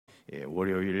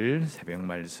월요일 새벽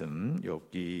말씀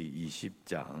욥기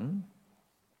 20장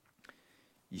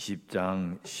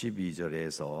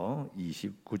 12절에서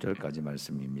 29절까지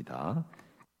말씀입니다.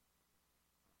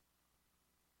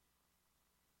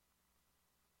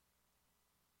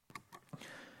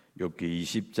 욥기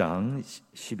 20장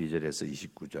 12절에서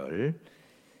 29절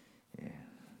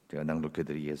제가 낭독해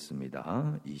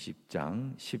드리겠습니다.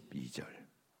 20장 12절.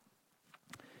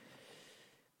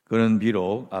 그는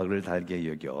비록 악을 달게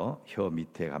여겨 혀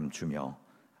밑에 감추며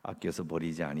아껴서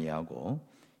버리지 아니하고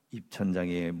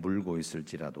입천장에 물고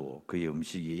있을지라도 그의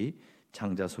음식이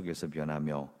창자 속에서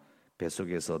변하며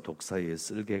뱃속에서 독사의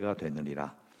쓸개가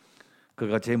되느니라.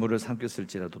 그가 재물을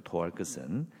삼켰을지라도 토할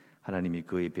것은 하나님이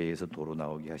그의 배에서 도로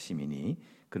나오게 하심이니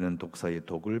그는 독사의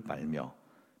독을 빨며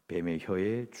뱀의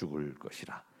혀에 죽을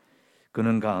것이라.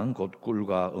 그는 강 곧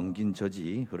꿀과 엉긴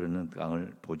젖이 흐르는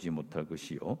강을 보지 못할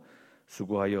것이요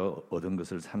수고하여 얻은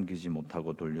것을 삼키지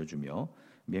못하고 돌려주며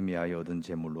매매하여 얻은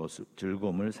재물로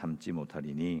즐거움을 삼지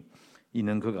못하리니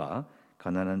이는 그가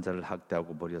가난한 자를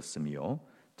학대하고 버렸으며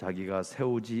자기가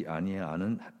세우지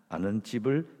아는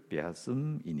집을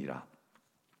빼앗음이니라.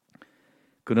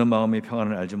 그는 마음의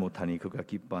평안을 알지 못하니 그가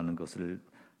기뻐하는 것을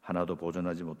하나도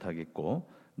보존하지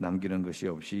못하겠고 남기는 것이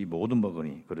없이 모든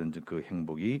먹으니 그런즉 그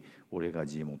행복이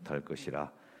오래가지 못할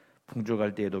것이라.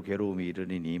 풍족할 때에도 괴로움이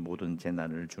이르리니 모든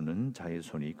재난을 주는 자의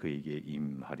손이 그에게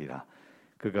임하리라.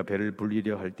 그가 배를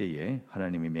불리려 할 때에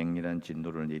하나님이 맹렬한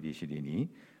진노를 내리시리니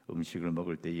음식을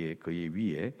먹을 때에 그의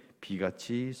위에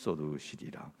비같이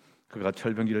쏟으시리라. 그가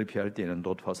철병기를 피할 때에는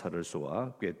놋 화살을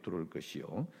쏘아 꿰뚫을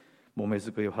것이요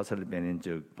몸에서 그의 화살을 빼낸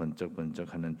즉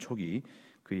번쩍번쩍하는 촉이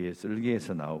그의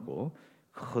쓸개에서 나오고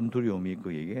큰 두려움이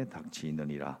그에게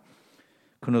닥치느니라.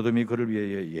 큰 어둠이 그를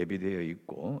위하여 예비되어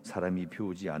있고 사람이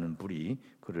피우지 않은 불이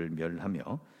그를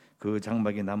멸하며 그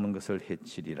장막에 남은 것을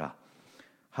해치리라.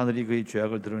 하늘이 그의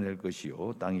죄악을 드러낼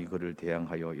것이요 땅이 그를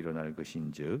대항하여 일어날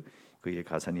것인즉 그의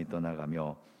가산이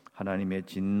떠나가며 하나님의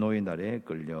진노의 날에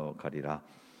끌려가리라.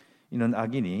 이는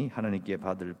악인이 하나님께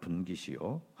받을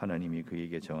분깃이요 하나님이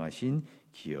그에게 정하신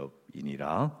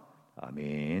기업이니라.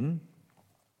 아멘.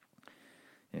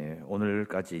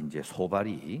 오늘까지 이제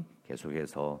소발이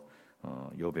계속해서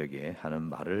욥에게 하는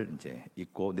말을 이제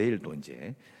읽고 내일도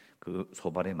이제 그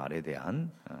소발의 말에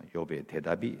대한 욥의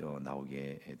대답이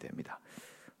나오게 됩니다.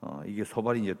 이게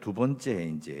소발이 이제 두 번째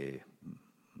이제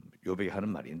욥에게 하는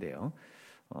말인데요.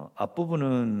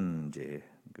 앞부분은 이제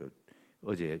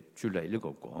어제 주일날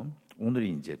읽었고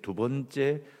오늘이 이제 두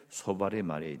번째 소발의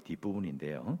말의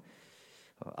뒷부분인데요.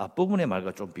 앞부분의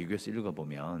말과 좀 비교해서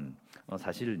읽어보면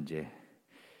사실 이제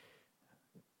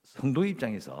성도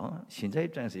입장에서 신자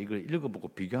입장에서 이걸 읽어보고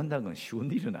비교한다는 건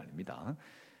쉬운 일은 아닙니다.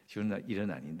 쉬운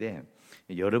일은 아닌데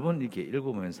여러 번 이렇게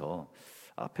읽어보면서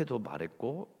앞에도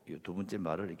말했고 두 번째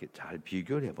말을 이렇게 잘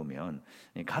비교를 해보면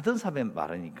같은 사람의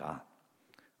말하니까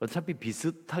어차피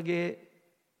비슷하게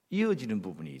이어지는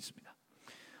부분이 있습니다.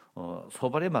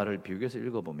 소발의 말을 비교해서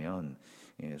읽어보면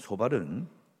소발은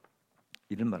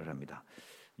이런 말을 합니다.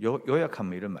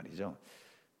 요약하면 이런 말이죠.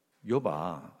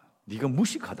 욥아, 네가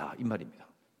무식하다 이 말입니다.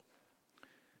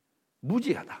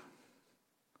 무지하다.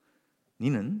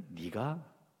 너는 네가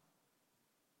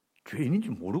죄인인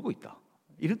줄 모르고 있다.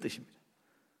 이런 뜻입니다.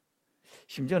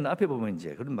 심지어는 앞에 보면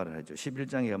이제 그런 말을 하죠.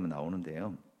 11장에 가면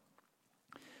나오는데요.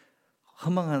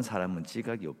 허망한 사람은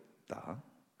지각이 없다.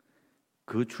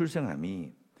 그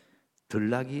출생함이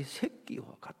들나귀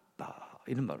새끼와 같다.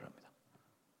 이런 말을 합니다.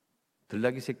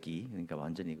 들나귀 새끼, 그러니까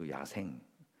완전히 그 야생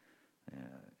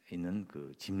있는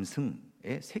그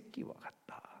짐승의 새끼와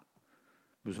같다.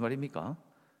 무슨 말입니까?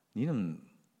 너는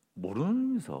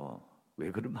모르면서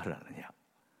왜 그런 말을 하느냐?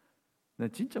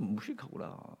 난 진짜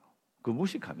무식하구나. 그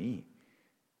무식함이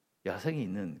야생에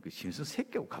있는 그 짐승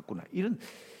새끼하고 같구나. 이런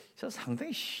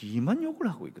상당히 심한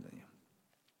욕을 하고 있거든요.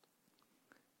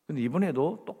 근데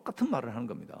이번에도 똑같은 말을 하는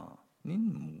겁니다.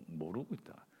 너는 모르고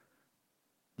있다.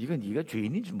 네가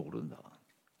죄인인지 모른다.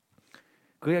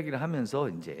 그 이야기를 하면서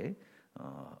이제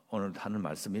오늘 하는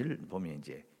말씀을 보면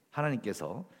이제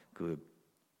하나님께서 그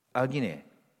악인의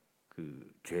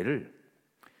그 죄를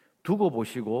두고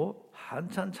보시고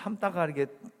한참 참다가 이렇게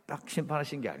딱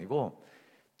심판하신 게 아니고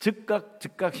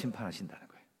즉각 심판하신다는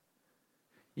거예요.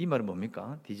 이 말은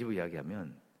뭡니까? 뒤집어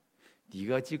이야기하면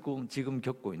네가 지금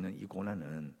겪고 있는 이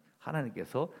고난은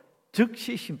하나님께서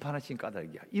즉시 심판하신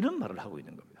까닭이야. 이런 말을 하고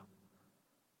있는 겁니다.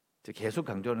 계속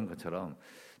강조하는 것처럼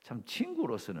참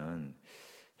친구로서는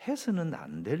해서는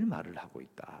안 될 말을 하고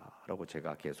있다라고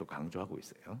제가 계속 강조하고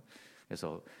있어요.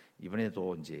 그래서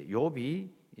이번에도 이제 욥이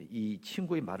이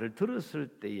친구의 말을 들었을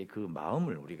때의 그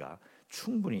마음을 우리가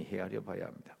충분히 헤아려 봐야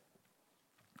합니다.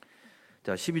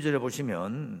 자, 12절에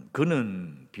보시면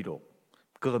그는 비록,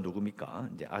 그가 누굽니까?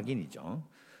 이제 악인이죠.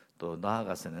 또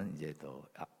나아가서는 이제 또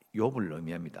욥을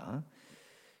의미합니다.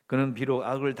 그는 비록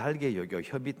악을 달게 여겨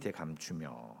혀 밑에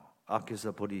감추며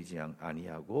악해서 버리지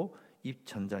아니하고 입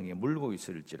천장에 물고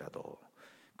있을지라도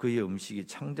그의 음식이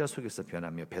창자 속에서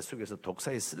변하며 뱃속에서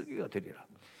독사의 쓸개가 되리라.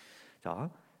 자,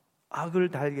 악을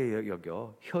달게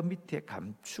여겨 혀 밑에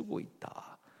감추고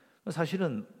있다.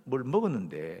 사실은 뭘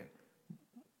먹었는데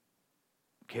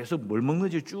계속 뭘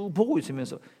먹는지 쭉 보고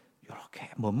있으면서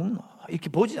이렇게 뭐 먹나 이렇게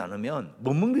보지 않으면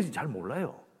뭐 먹는지 잘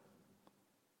몰라요.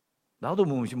 나도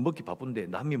뭐 음식 먹기 바쁜데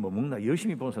남이 뭐 먹나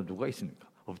열심히 보는 사람 누가 있습니까?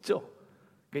 없죠.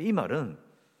 그러니까 이 말은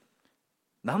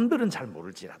남들은 잘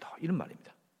모를지라도 이런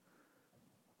말입니다.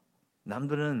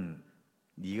 남들은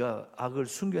네가 악을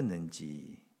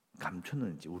숨겼는지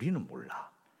감췄는지 우리는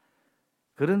몰라.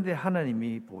 그런데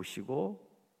하나님이 보시고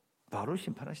바로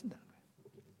심판하신다는 거예요.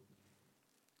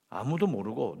 아무도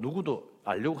모르고 누구도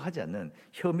알려고 하지 않는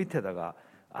혀 밑에다가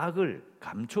악을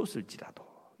감췄을지라도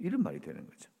이런 말이 되는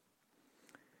거죠.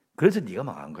 그래서 네가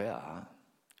망한 거야.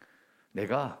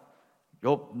 내가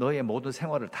욥 너의 모든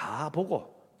생활을 다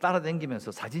보고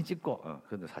따라다니면서 사진 찍고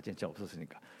근데 사진 진짜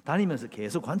없었으니까 다니면서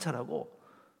계속 관찰하고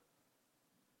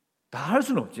다 할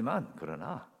수는 없지만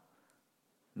그러나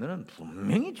너는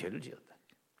분명히 죄를 지었다.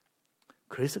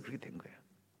 그래서 그렇게 된 거예요.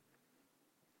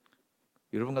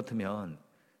 여러분 같으면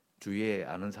주위에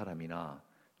아는 사람이나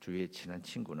주위에 친한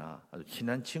친구나 아주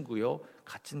친한 친구요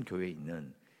같은 교회에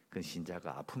있는 그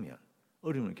신자가 아프면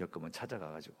어려움을 겪으면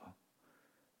찾아가가지고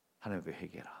하나님께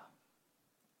회개해라.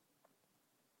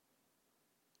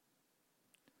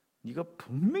 네가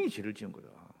분명히 죄를 지은 거다.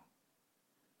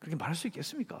 그렇게 말할 수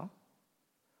있겠습니까?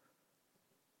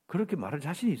 그렇게 말할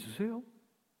자신이 있으세요?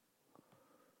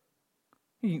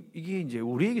 이게 이제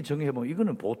우리에게 정해보면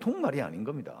이거는 보통 말이 아닌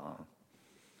겁니다.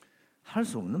 할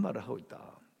수 없는 말을 하고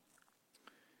있다.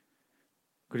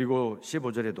 그리고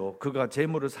 15절에도 그가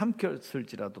재물을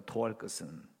삼켰을지라도 토할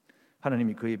것은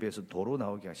하나님이 그에 비해서 도로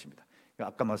나오게 하십니다.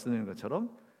 그러니까 아까 말씀드린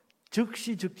것처럼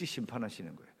즉시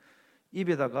심판하시는 거예요.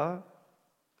 입에다가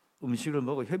음식을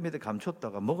먹어 혀 밑에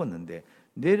감췄다가 먹었는데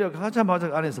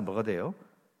내려가자마자 안에서 뭐가 돼요?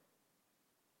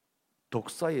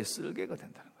 독사의 쓸개가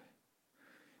된다는 거예요.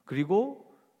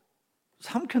 그리고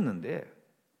삼켰는데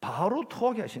바로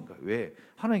토하게 하신 거예요. 왜?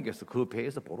 하나님께서 그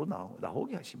배에서 바로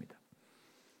나오게 하십니다.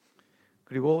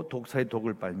 그리고 독사의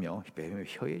독을 빨며 뱀의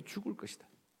혀에 죽을 것이다.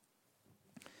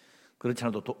 그렇지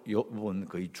않아도 욥은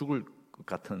거의 죽을 것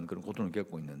같은 그런 고통을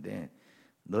겪고 있는데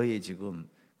너의 지금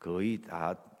거의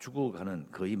다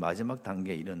죽어가는 거의 마지막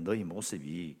단계에 이른 너의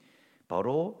모습이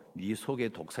바로 네 속에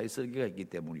독사의 쓸개가 있기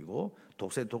때문이고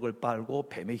독사의 독을 빨고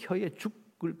뱀의 혀에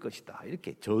죽을 것이다.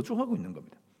 이렇게 저주하고 있는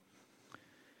겁니다.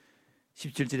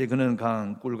 17절에 그는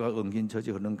꿀과 엉긴 젖이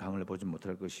흐르는 강을 보지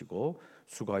못할 것이고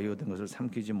수고하여 얻은 것을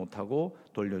삼키지 못하고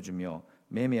돌려주며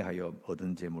매매하여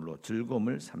얻은 재물로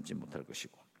즐거움을 삼지 못할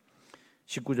것이고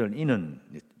 19절 이는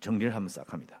정리를 한번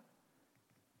싹 합니다.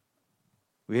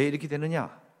 왜 이렇게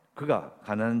되느냐? 그가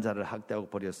가난한 자를 학대하고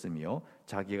버렸으며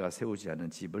자기가 세우지 않은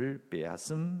집을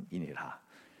빼앗음이니라.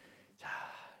 자,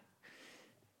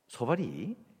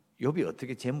 소발이 욥이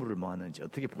어떻게 재물을 모았는지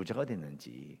어떻게 부자가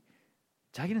됐는지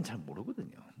자기는 잘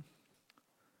모르거든요.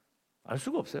 알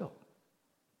수가 없어요.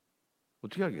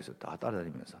 어떻게 알겠어요? 다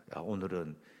따라다니면서 야,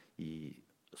 오늘은 이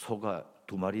소가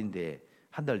 2마리인데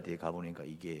한 달 뒤에 가보니까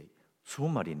이게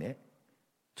 20마리네.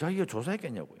 자기가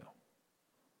조사했겠냐고요.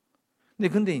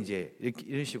 근데 이제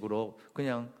이런 식으로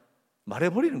그냥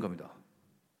말해버리는 겁니다.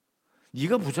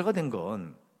 네가 부자가 된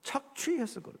건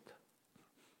착취해서 그렇다.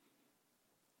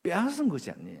 빼앗은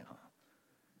것이 아니냐.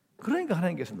 그러니까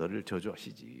하나님께서 너를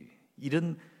저주하시지.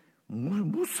 이런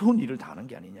무서운 일을 다 하는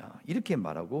게 아니냐. 이렇게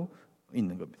말하고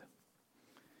있는 겁니다.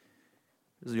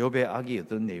 그래서 욥의 악이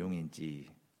어떤 내용인지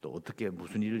또 어떻게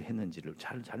무슨 일을 했는지를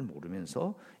잘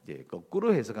모르면서 이제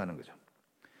거꾸로 해석하는 거죠.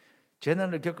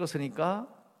 재난을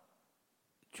겪었으니까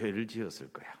죄를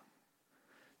지었을 거야.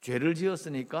 죄를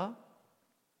지었으니까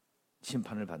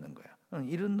심판을 받는 거야.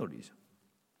 이런 논리죠.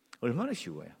 얼마나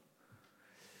쉬워요.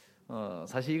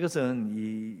 사실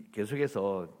이것은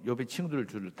계속해서 욥의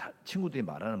친구들이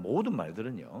말하는 모든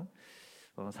말들은요.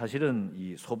 사실은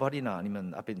이 소발이나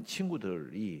아니면 앞에 있는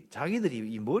친구들이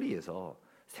자기들이 이 머리에서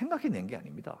생각해낸 게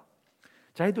아닙니다.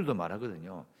 자기들도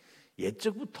말하거든요.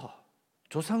 옛적부터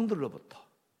조상들로부터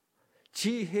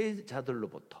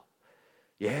지혜자들로부터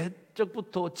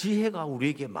옛적부터 지혜가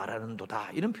우리에게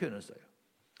말하는도다 이런 표현을 써요.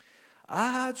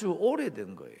 아주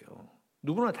오래된 거예요.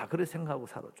 누구나 다 그렇게 생각하고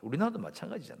살았죠. 우리나라도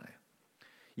마찬가지잖아요.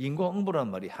 인공응보란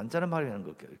말이 한자로 말하는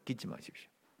거 잊지 마십시오.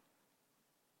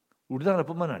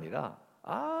 우리나라뿐만 아니라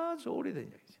아주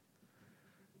오래된 얘기죠.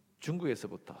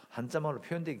 중국에서부터 한자말로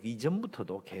표현되기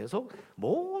이전부터도 계속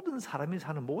모든 사람이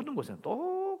사는 모든 곳에는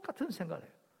똑같은 생각을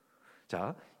해요.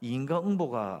 자,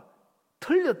 인과응보가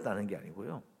틀렸다는 게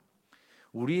아니고요,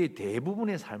 우리의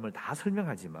대부분의 삶을 다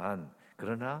설명하지만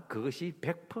그러나 그것이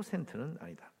 100%는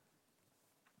아니다.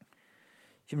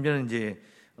 심지어는 이제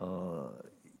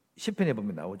시편에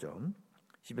보면 나오죠.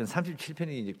 시편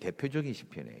 37편이 이제 대표적인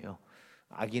시편이에요.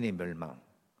 악인의 멸망,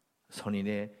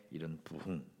 선인의 이런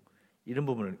부흥, 이런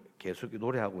부분을 계속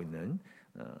노래하고 있는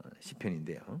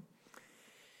시편인데요.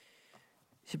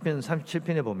 시편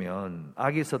 37편에 보면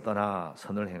악에서 떠나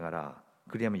선을 행하라,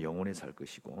 그리하면 영원히 살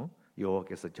것이고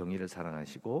여호와께서 정의를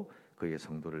사랑하시고 그의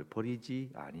성도를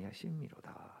버리지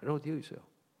아니하심이로다 라고 되어 있어요.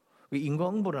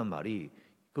 인과응보라는 말이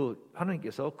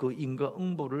하나님께서 그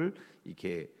인과응보를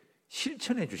이렇게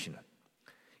실천해 주시는,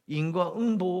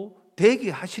 인과응보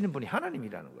되게 하시는 분이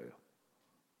하나님이라는 거예요.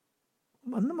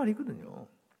 맞는 말이거든요.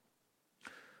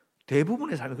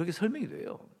 대부분의 삶이 그렇게 설명이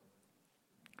돼요.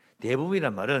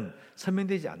 대부분이란 말은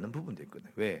설명되지 않는 부분도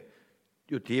있거든요. 왜?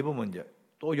 이 뒤에 보면 이제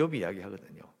또 욥이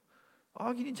이야기하거든요.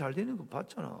 악인이 잘 되는 거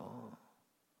봤잖아.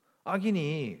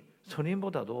 악인이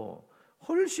선인보다도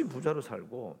훨씬 부자로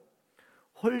살고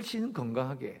훨씬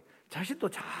건강하게 자식도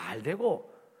잘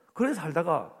되고 그래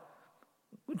살다가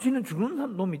지는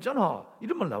죽는 놈 있잖아,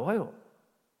 이런 말 나와요.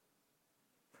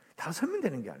 다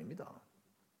설명되는 게 아닙니다.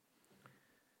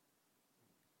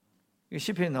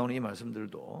 시편에 나오는 이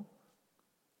말씀들도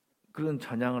그런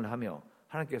찬양을 하며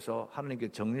하나님께서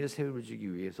하나님께 정리의 세월을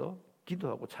주기 위해서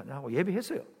기도하고 찬양하고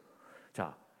예배했어요.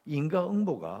 자,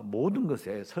 인과응보가 모든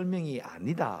것에 설명이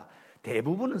아니다.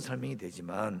 대부분은 설명이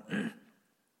되지만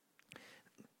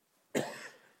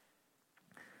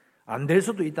안 될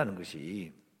수도 있다는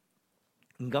것이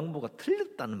인과응보가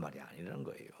틀렸다는 말이 아니라는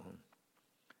거예요.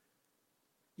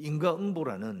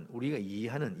 인과응보라는 우리가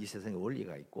이해하는 이 세상의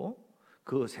원리가 있고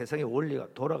그 세상의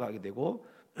원리가 돌아가게 되고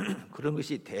그런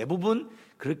것이 대부분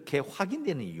그렇게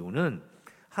확인되는 이유는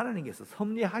하나님께서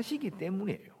섭리하시기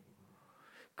때문이에요.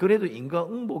 그래도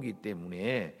인과응보이기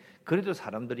때문에 그래도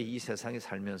사람들이 이 세상에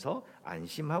살면서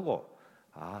안심하고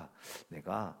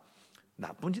내가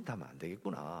나쁜 짓 하면 안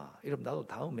되겠구나, 이러면 나도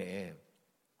다음에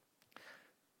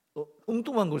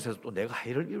엉뚱한 곳에서 또 내가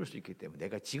해를 입을 수 있기 때문에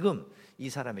내가 지금 이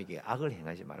사람에게 악을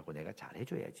행하지 말고 내가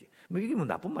잘해줘야지. 이게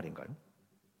나쁜 말인가요?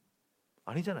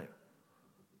 아니잖아요.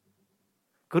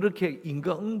 그렇게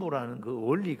인과응보라는 그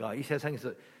원리가 이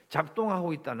세상에서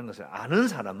작동하고 있다는 것을 아는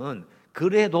사람은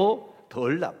그래도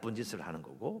덜 나쁜 짓을 하는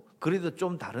거고 그래도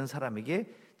좀 다른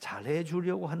사람에게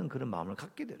잘해주려고 하는 그런 마음을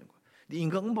갖게 되는 거예요. 근데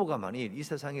인과응보가 만일 이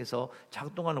세상에서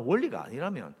작동하는 원리가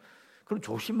아니라면 그럼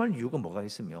조심할 이유가 뭐가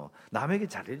있으며 남에게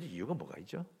잘해줄 이유가 뭐가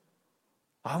있죠?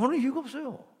 아무런 이유가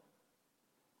없어요.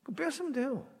 그럼 뺐으면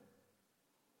돼요.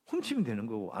 훔치면 되는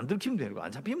거고 안 들키면 되는 거고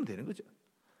안 잡히면 되는 거죠.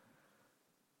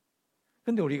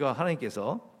 그런데 우리가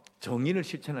하나님께서 정의를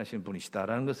실천하시는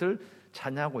분이시다라는 것을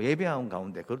찬양하고 예배하는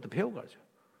가운데 그것도 배워가죠.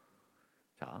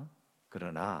 자,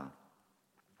 그러나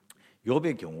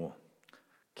욥의 경우,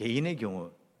 개인의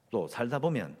경우 또 살다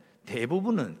보면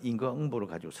대부분은 인과응보를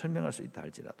가지고 설명할 수 있다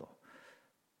할지라도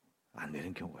안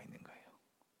되는 경우가 있는 거예요.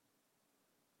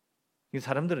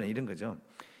 사람들은 이런 거죠.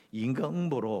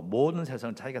 인과응보로 모든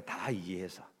세상을 자기가 다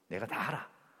이해해서 내가 다 알아.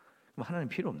 그럼 하나님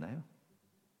필요 없나요?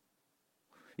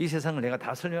 이 세상을 내가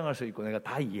다 설명할 수 있고 내가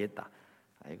다 이해했다.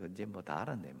 이거 이제 뭐 다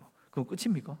알았네 뭐. 그럼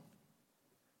끝입니까?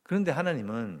 그런데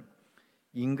하나님은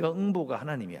인과응보가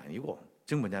하나님이 아니고,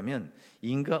 즉 뭐냐면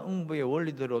인과응보의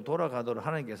원리대로 돌아가도록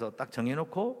하나님께서 딱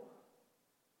정해놓고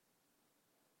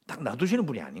딱 놔두시는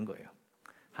분이 아닌 거예요.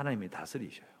 하나님이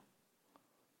다스리셔요.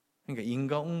 그러니까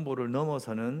인과응보를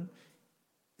넘어서는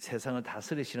세상을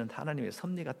다스리시는 하나님의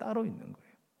섭리가 따로 있는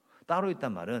거예요. 따로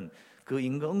있단 말은 그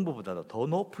인과응보보다도 더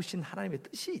높으신 하나님의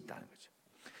뜻이 있다는 거죠.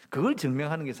 그걸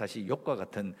증명하는 게 사실 욥과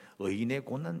같은 의인의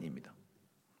고난입니다.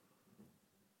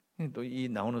 또 이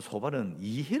나오는 소발은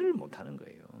이해를 못하는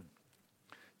거예요.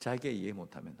 자기가 이해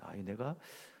못하면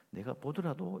내가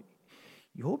보더라도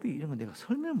욥이 이런 거 내가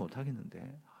설명을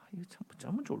못하겠는데 이거 참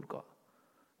어쩌면 좋을까?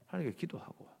 하나님께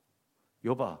기도하고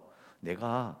욥아,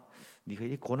 네가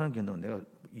이 고난 겪는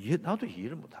나도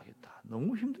이해를 못하겠다.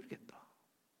 너무 힘들겠다.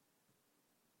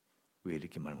 왜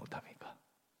이렇게 말 못합니까?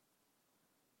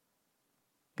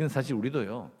 근데 사실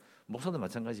우리도요, 목사도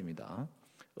마찬가지입니다.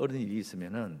 어른 일이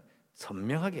있으면은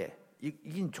선명하게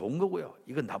이건 좋은 거고요,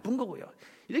 이건 나쁜 거고요,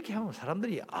 이렇게 하면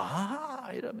사람들이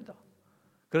이럽니다.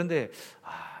 그런데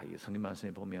이 성경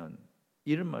말씀에 보면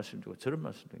이런 말씀도 있고 저런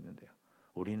말씀도 있는데요,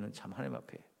 우리는 참 하나님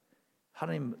앞에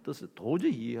하나님 뜻을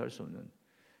도저히 이해할 수 없는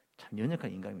참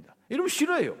연약한 인간입니다. 이러면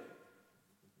싫어해요.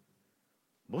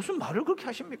 무슨 말을 그렇게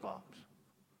하십니까?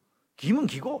 기면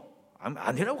기고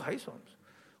아니라고 하있어.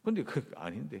 근데 그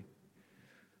아닌데.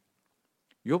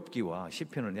 욥기와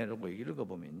시편을 내놓고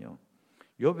읽어보면요,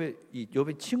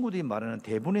 욥의 친구들이 말하는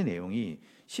대부분의 내용이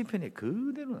시편에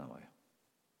그대로 나와요.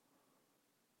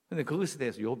 근데 그것에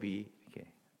대해서 욥이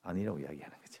이렇게 아니라고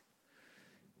이야기하는 거죠.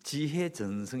 지혜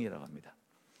전승이라고 합니다.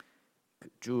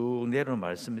 쭉 내려오는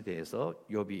말씀에 대해서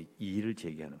욥이 이의를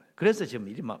제기하는 거예요. 그래서 지금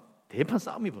이리 막 대판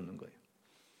싸움이 붙는 거예요.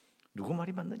 누구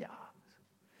말이 맞느냐?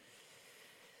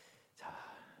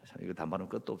 자, 이거 담아놓은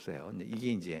끝도 없어요.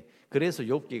 이게 이제 그래서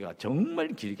욥기가 정말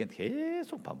길게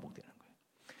계속 반복되는 거예요.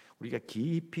 우리가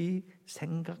깊이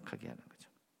생각하게 하는 거죠.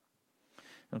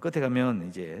 끝에 가면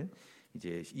이제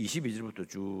 22절부터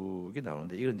쭉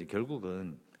나오는데, 이건 이제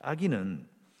결국은 악인은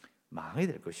망하게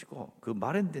될 것이고, 그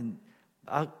마련된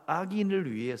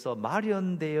악인을 위해서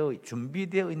마련되어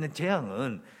준비되어 있는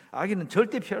재앙은 악인은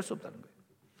절대 피할 수 없다는 거예요.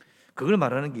 그걸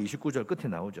말하는 게 29절 끝에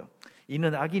나오죠.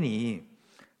 이는 악인이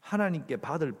하나님께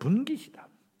받을 분깃이다.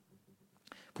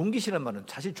 분깃이라는 말은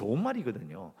사실 좋은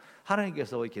말이거든요.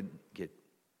 하나님께서 이렇게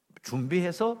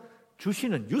준비해서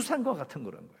주시는 유산과 같은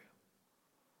거란 거예요.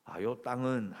 요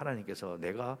땅은 하나님께서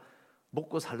내가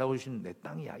먹고 살라고 주시는 내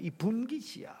땅이야. 이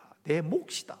분깃이야. 내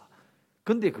몫이다.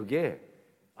 근데 그게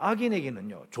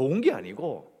악인에게는요, 좋은 게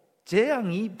아니고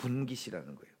재앙이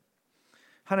분깃이라는 거예요.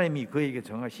 하나님이 그에게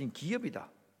정하신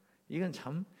기업이다. 이건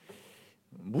참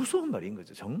무서운 말인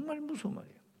거죠. 정말 무서운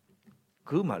말이에요.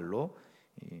 그 말로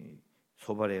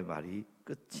소발의 말이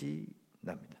끝이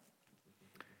납니다.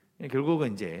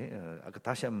 결국은 이제 아까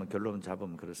다시 한번 결론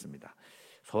잡으면 그렇습니다.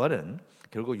 소발은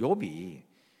결국 욥이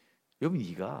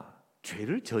네가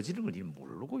죄를 저지른 걸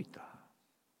모르고 있다.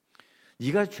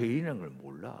 네가 죄인이라는 걸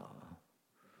몰라.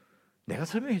 내가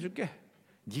설명해 줄게.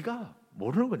 네가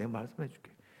모르는 거 내가 말씀해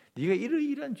줄게. 네가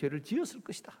이러이러한 죄를 지었을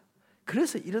것이다.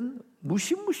 그래서 이런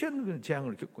무시무시한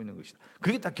재앙을 겪고 있는 것이다.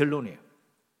 그게 딱 결론이에요.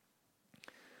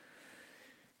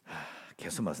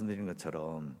 계속 말씀드린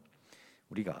것처럼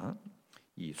우리가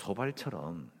이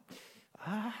소발처럼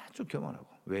아주 교만하고,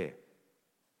 왜?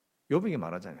 욥에게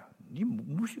말하잖아요. 네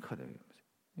무식하다.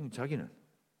 자기는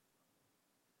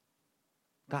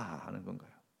다 아는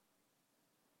건가요?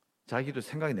 자기도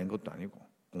생각이 낸 것도 아니고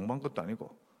공부한 것도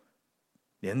아니고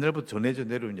옛날부터 전해져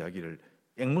내려온 이야기를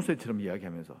앵무새처럼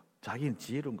이야기하면서 자기는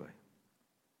지혜로운 거예요.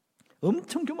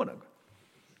 엄청 교만한 거예요.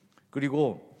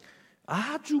 그리고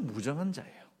아주 무정한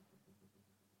자예요.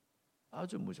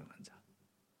 아주 무정한 자.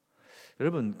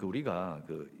 여러분, 우리가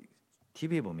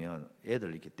TV에 보면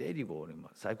애들 이렇게 때리고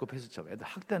사이코패스처럼 애들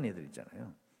학대하는 애들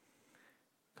있잖아요.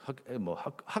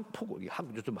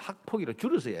 요즘 학폭이라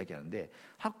줄여서 이야기하는데,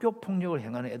 학교 폭력을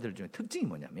행하는 애들 중에 특징이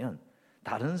뭐냐면,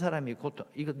 다른 사람이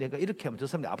이거 내가 이렇게 하면 저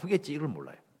사람이 아프겠지, 이걸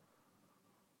몰라요.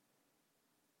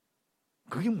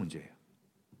 그게 문제예요.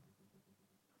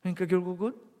 그러니까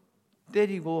결국은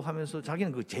때리고 하면서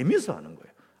자기는 그 재미있어 하는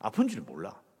거예요. 아픈 줄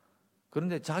몰라.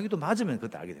 그런데 자기도 맞으면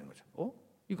그때 알게 되는 거죠.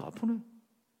 이거 아프네?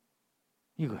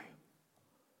 이거예요.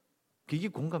 그게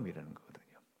공감이라는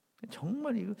거거든요.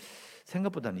 정말 이거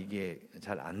생각보다는 이게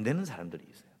잘 안 되는 사람들이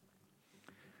있어요.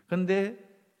 그런데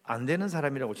안 되는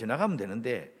사람이라고 지나가면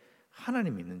되는데,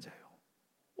 하나님 믿는 자요,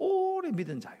 오래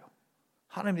믿은 자요,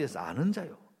 하나님에 대해서 아는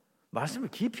자요, 말씀을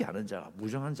깊이 아는 자가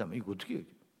무정한 자면 이거 어떻게 해요?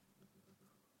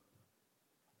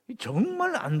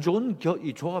 정말 안 좋은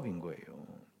이 조합인 거예요.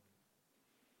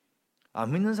 안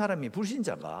믿는 사람이,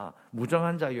 불신자가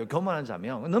무정한 자요, 교만한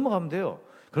자면 넘어가면 돼요.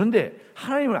 그런데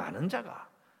하나님을 아는 자가,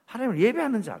 하나님을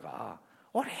예배하는 자가,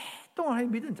 오랫동안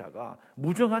하나님 믿은 자가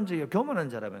무정한 자요, 교만한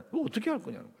자라면 그거 어떻게 할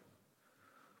거냐는 거예요.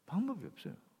 방법이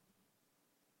없어요.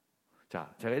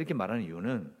 자, 제가 이렇게 말하는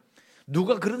이유는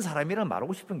누가 그런 사람이라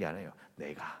말하고 싶은 게 아니에요.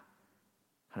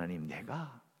 하나님,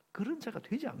 내가 그런 자가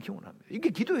되지 않기 원합니다. 이게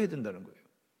기도해야 된다는 거예요.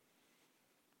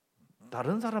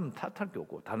 다른 사람 탓할 게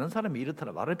없고, 다른 사람이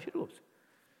이렇다라 말할 필요가 없어요.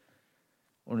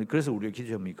 오늘 그래서 우리의 기도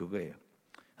제목이 그거예요.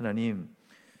 하나님,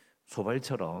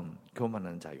 소발처럼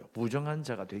교만한 자요, 무정한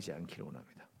자가 되지 않기를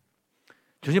원합니다.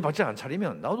 정신 바짝 안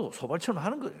차리면 나도 소발처럼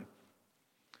하는 거예요.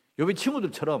 욥의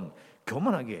친구들처럼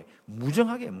교만하게,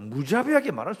 무정하게,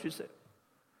 무자비하게 말할 수 있어요.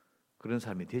 그런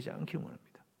사람이 되지 않기를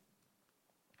원합니다.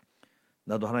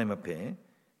 나도 하나님 앞에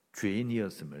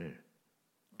죄인이었음을,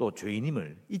 또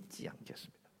죄인임을 잊지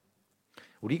않겠습니다.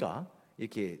 우리가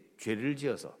이렇게 죄를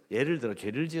지어서, 예를 들어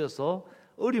죄를 지어서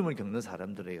어려움을 겪는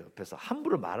사람들의 옆에서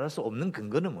함부로 말할 수 없는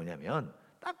근거는 뭐냐면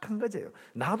딱 한 가지예요.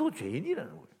 나도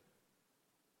죄인이라는 거예요.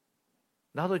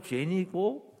 나도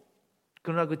죄인이고,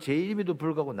 그러나 그 죄인임에도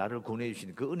불구하고 나를 구원해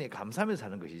주시는 그 은혜에 감사하면서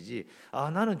사는 것이지,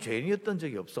 나는 죄인이었던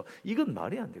적이 없어, 이건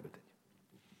말이 안 되거든요.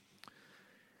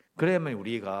 그래야만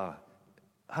우리가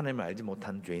하나님을 알지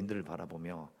못한 죄인들을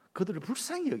바라보며 그들을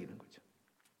불쌍히 여기는 거죠.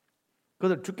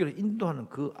 그들 주께로 인도하는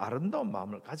그 아름다운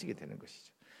마음을 가지게 되는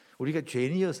것이죠. 우리가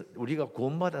죄인이어서, 우리가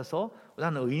구원받아서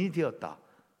나는 의인이 되었다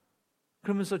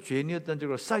그러면서 죄인이었던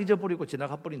적을 싹 잊어버리고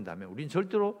지나가 버린다면 우리는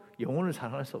절대로 영혼을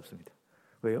사랑할 수 없습니다.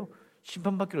 왜요?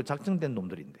 심판받기로 작정된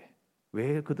놈들인데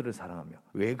왜 그들을 사랑하며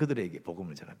왜 그들에게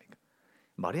복음을 전합니까?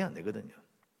 말이 안 되거든요.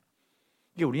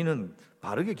 이게 우리는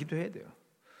바르게 기도해야 돼요.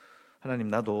 하나님,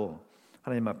 나도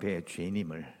하나님 앞에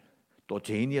죄인임을, 또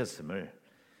죄인이었음을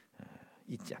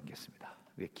잊지 않겠습니다.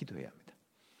 이렇게 기도해야 합니다.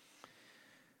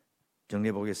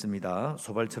 정리해 보겠습니다.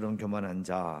 소발처럼 교만한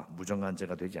자, 무정한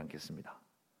자가 되지 않겠습니다.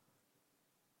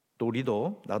 또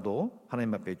우리도, 나도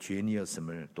하나님 앞에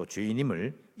죄인이었음을, 또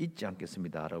죄인임을 잊지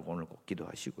않겠습니다라고 오늘 꼭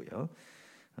기도하시고요.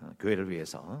 교회를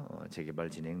위해서 재개발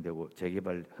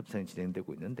협상이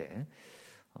진행되고 있는데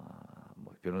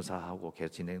변호사하고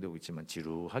계속 진행되고 있지만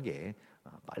지루하게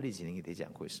빨리 진행이 되지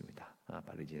않고 있습니다.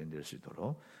 빨리 진행될 수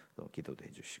있도록 또 기도도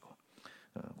해주시고,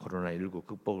 코로나19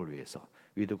 극복을 위해서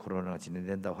위드 코로나가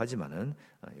진행된다고 하지만은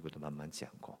이것도 만만치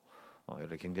않고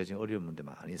여러 경제적인 어려운 문제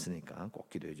많이 있으니까 꼭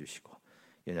기도해 주시고,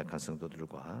 연약한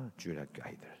성도들과 주일학교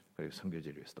아이들 그리고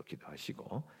선교지를 위해서도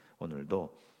기도하시고,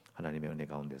 오늘도 하나님의 은혜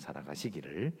가운데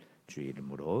살아가시기를 주의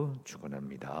이름으로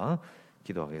축원합니다.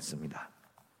 기도하겠습니다.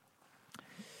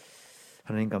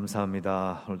 하나님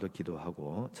감사합니다. 오늘도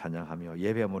기도하고 찬양하며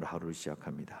예배함으로 하루를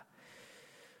시작합니다.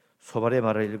 소발의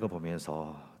말을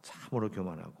읽어보면서 참으로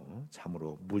교만하고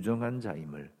참으로 무정한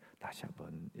자임을 다시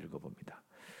한번 읽어봅니다.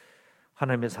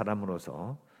 하나님의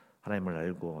사람으로서 하나님을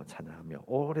알고 찬양하며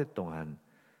오랫동안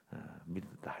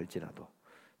믿었다 할지라도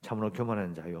참으로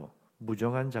교만한 자요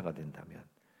무정한 자가 된다면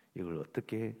이걸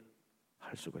어떻게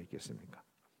할 수가 있겠습니까?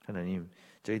 하나님,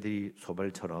 저희들이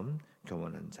소발처럼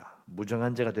교만한 자,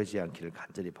 무정한 자가 되지 않기를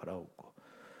간절히 바라옵고,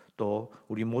 또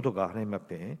우리 모두가 하나님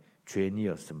앞에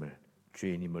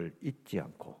죄인임을 잊지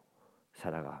않고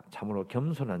살아가 참으로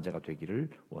겸손한 자가 되기를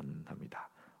원합니다.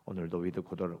 오늘도 위드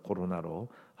코로나로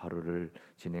하루를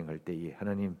진행할 때에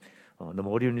하나님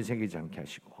너무 어려운 일이 생기지 않게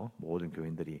하시고 모든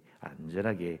교인들이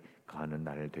안전하게 가는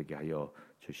날 되게 하여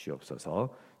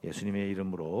주시옵소서. 예수님의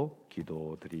이름으로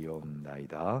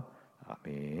기도드리옵나이다.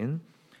 아멘.